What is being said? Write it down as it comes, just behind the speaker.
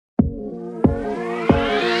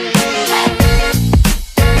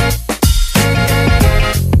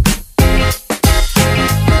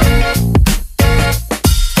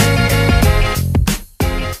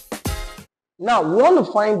Now, we want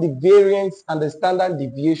to find the variance and the standard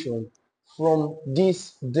deviation from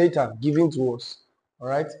this data given to us. All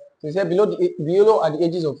right. So it said below are the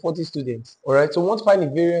ages of 40 students. All right. So we want to find the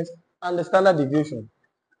variance and the standard deviation,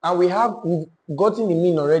 and we've gotten the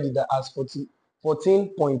mean already, that as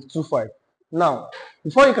 14.25. Now,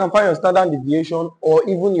 before you can find your standard deviation or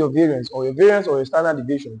even your variance or your standard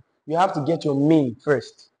deviation, you have to get your mean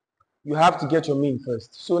first. You have to get your mean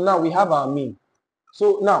first. So now we have our mean.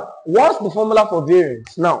 So now, what's the formula for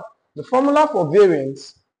variance? Now, the formula for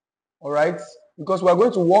variance, all right, because we're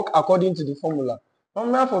going to work according to the formula.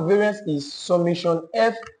 Formula for variance is summation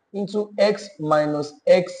f into x minus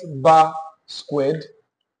x bar squared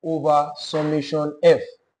over summation f.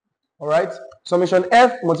 All right, summation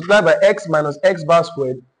f multiplied by x minus x bar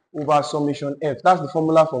squared over summation f. That's the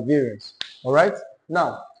formula for variance. All right,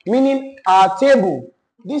 now, meaning our table,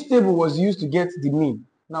 this table was used to get the mean.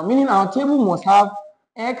 Now, meaning our table must have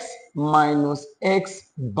x minus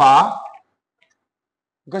x bar,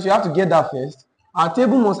 because you have to get that first. Our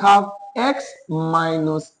table must have x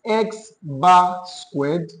minus x bar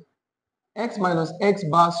squared, x minus x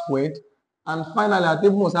bar squared, and finally our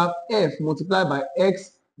table must have f multiplied by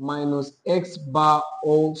x minus x bar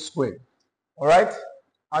all squared. All right,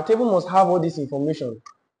 our table must have all this information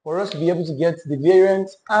for us to be able to get the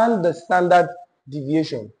variance and the standard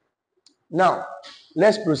deviation. Now,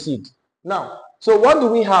 let's proceed. Now, so what do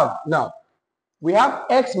we have now? We have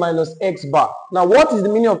x minus x bar. Now, what is the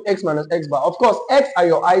meaning of x minus x bar? Of course, x are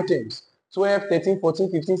your items. 12, 13, 14,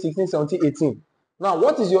 15, 16, 17, 18. Now,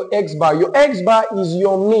 what is your x bar? Your x bar is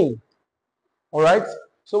your mean. All right?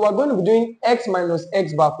 So, we're going to be doing x minus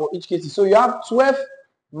x bar for each case. So, you have 12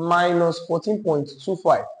 minus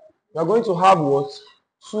 14.25. You're going to have what?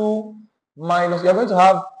 You're going to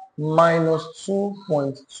have minus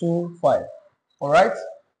 2.25. All right?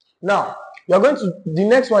 Now, the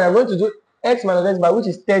next one, you're going to do x minus x bar, which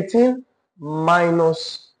is 13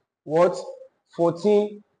 minus what?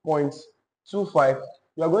 14.25.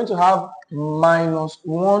 You are going to have minus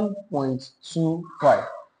 1.25.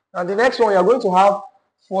 And the next one, you are going to have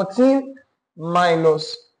 14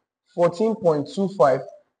 minus 14.25.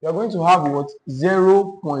 You are going to have what?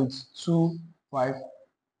 0.25.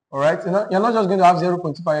 All right? You're not just going to have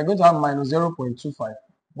 0.25, you're going to have minus 0.25.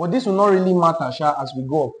 But this will not really matter as we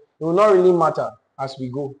go up. It will not really matter as we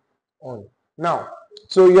go on. Now,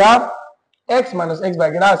 so you have x minus x bar,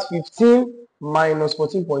 again, that's 15 minus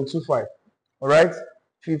 14.25. All right?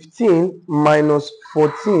 15 minus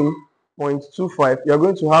 14.25. You're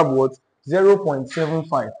going to have what?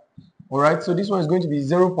 0.75. All right? So this one is going to be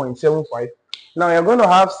 0.75. Now, you're going to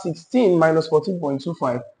have 16 minus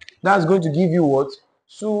 14.25. That's going to give you what?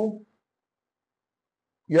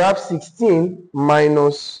 You have 16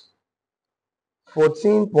 minus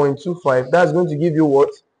 14.25. That's going to give you what?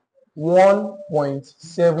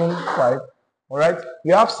 1.75. All right.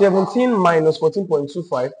 You have 17 minus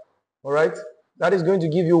 14.25. All right. That is going to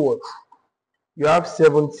give you what? You have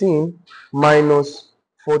 17 minus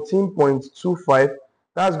 14.25.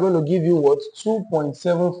 That's going to give you what?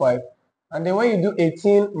 2.75. And then when you do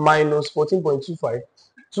 18 minus 14.25,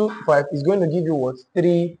 25 is going to give you what?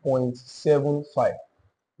 3.75.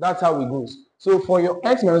 That's how it goes. So for your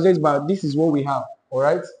x minus x bar, this is what we have. All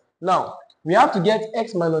right. Now, we have to get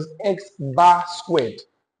x minus x bar squared.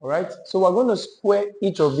 All right. So we're going to square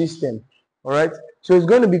each of these terms. All right. So it's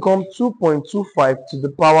going to become 2.25 to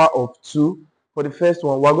the power of 2 for the first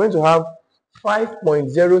one. We're going to have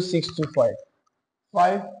 5.0625.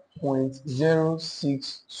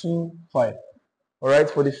 5.0625. All right,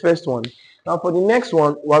 for the first one. Now for the next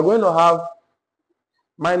one, we're going to have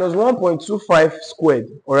minus 1.25 squared.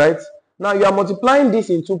 All right. Now you are multiplying this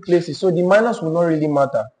in two places, so the minus will not really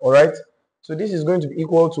matter. All right. So this is going to be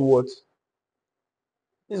equal to what?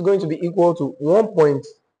 This is going to be equal to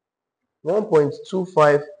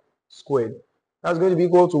 1.25 squared. That's going to be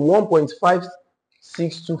equal to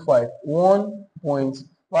 1.5625.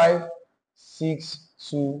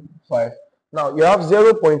 1.5625. Now you have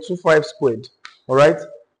 0.25 squared. All right.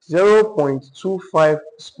 0.25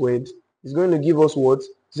 squared is going to give us what?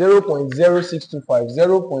 0.0625.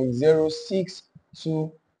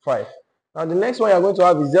 0.0625. Now the next one you're going to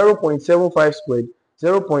have is 0.75 squared.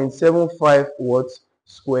 0.75 what?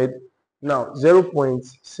 Squared. Now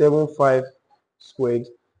 0.75 squared.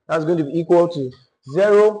 That's going to be equal to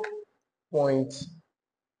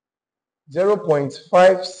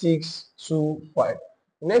 0.5625.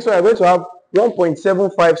 The next one you're going to have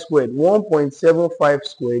 1.75 squared. 1.75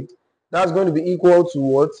 squared. That's going to be equal to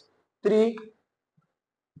what?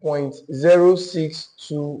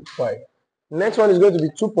 3.0625. The next one is going to be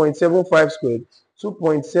 2.75 squared.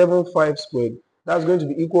 2.75 squared. That's going to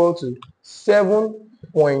be equal to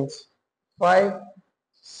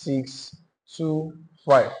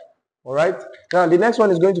 7.5625. All right. Now the next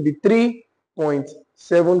one is going to be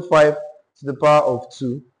 3.75 to the power of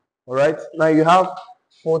 2. All right. Now you have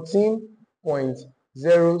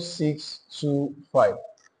 14.0625.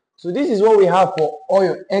 So this is what we have for all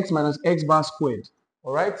your x minus x bar squared.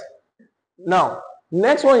 All right. Now,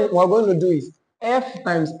 next one we're going to do is f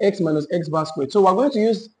times x minus x bar squared. So we're going to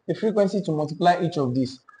use the frequency to multiply each of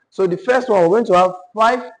these. So the first one, we're going to have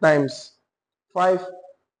 5 times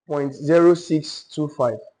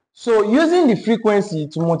 5.0625. So using the frequency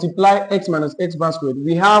to multiply x minus x bar squared,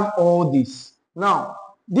 we have all this. Now,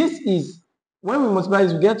 this is, when we multiply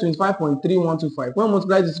this, we get 25.3125. When we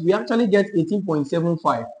multiply this, we actually get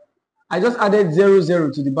 18.75. I just added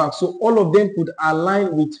 00 to the back, so all of them could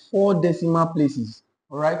align with 4 decimal places.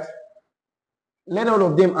 All right. Let all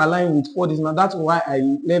of them align with 4 decimal. That's why I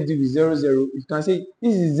left it with 00. You can say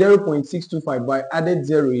this is 0.625, but I added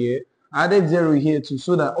 0 here. I added 0 here too,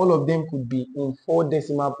 so that all of them could be in 4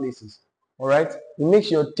 decimal places. All right. It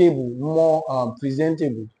makes your table more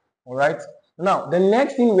presentable. All right. Now, the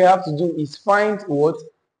next thing we have to do is find what?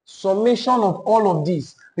 Summation of all of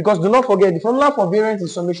these. Because do not forget, the formula for variance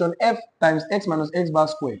is summation f times x minus x bar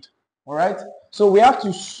squared. All right. So we have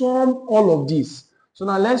to sum all of these. So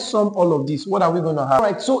now let's sum all of this. What are we going to have? All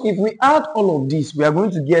right. So if we add all of this, we are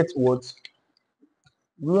going to get what?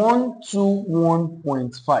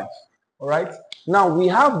 121.5. All right. Now we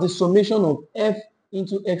have the summation of f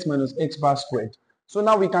into x minus x bar squared. So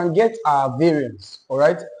now we can get our variance. All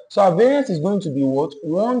right. So our variance is going to be what?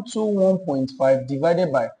 121.5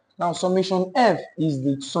 divided by, now summation f is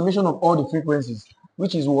the summation of all the frequencies,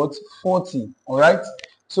 which is what? 40. All right.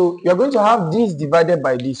 So you're going to have this divided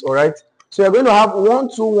by this. All right. So you're going to have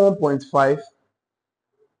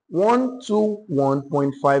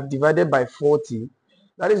 121.5 divided by 40.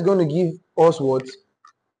 That is going to give us what?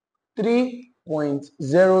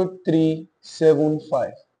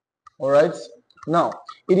 3.0375. All right. Now,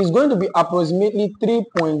 it is going to be approximately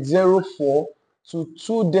 3.04 to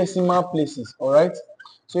 2 decimal places. All right.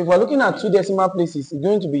 So if we're looking at 2 decimal places, it's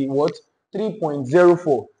going to be what?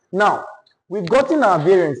 3.04. Now, we've gotten our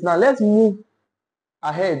variance. Now, let's move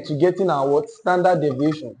ahead to getting our what? Standard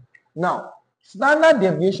deviation. Now, standard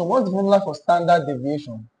deviation, what's the formula for standard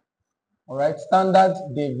deviation? All right, standard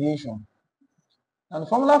deviation. And the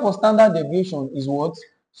formula for standard deviation is what?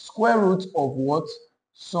 Square root of what?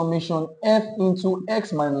 Summation f into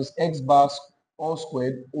x minus x bar all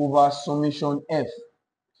squared over summation f.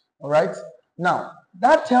 All right. Now,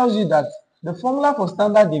 that tells you that the formula for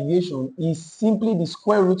standard deviation is simply the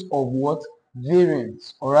square root of what?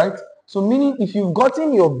 Variance. All right. So meaning if you've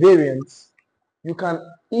gotten your variance, you can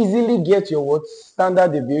easily get your what?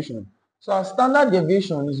 Standard deviation. So our standard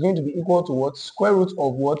deviation is going to be equal to what? Square root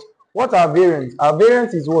of what? What our variance? Our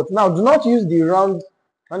variance is what? Now do not use the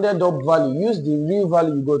rounded up value. Use the real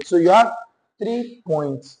value you got. So you have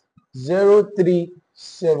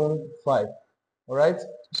 3.0375. All right.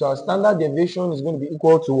 So our standard deviation is going to be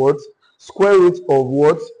equal to what? Square root of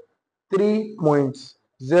what?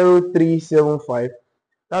 3.0375.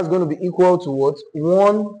 That's going to be equal to what?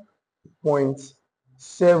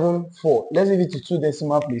 1.74. Let's leave it to 2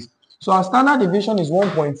 decimal place. So our standard deviation is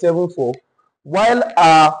 1.74, while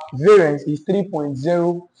our variance is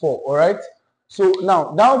 3.04. All right. So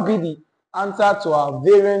now that will be the answer to our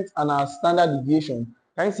variance and our standard deviation.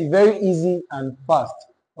 Can you see? Very easy and fast.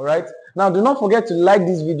 All right. Now do not forget to like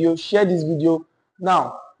this video, share this video.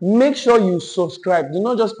 Now make sure you subscribe. Do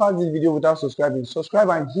not just pass this video without subscribing. Subscribe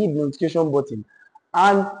and hit the notification button.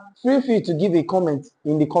 And feel free to give a comment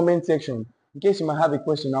in the comment section in case you might have a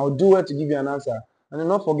question. I will do well to give you an answer. And do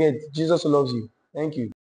not forget, Jesus loves you. Thank you.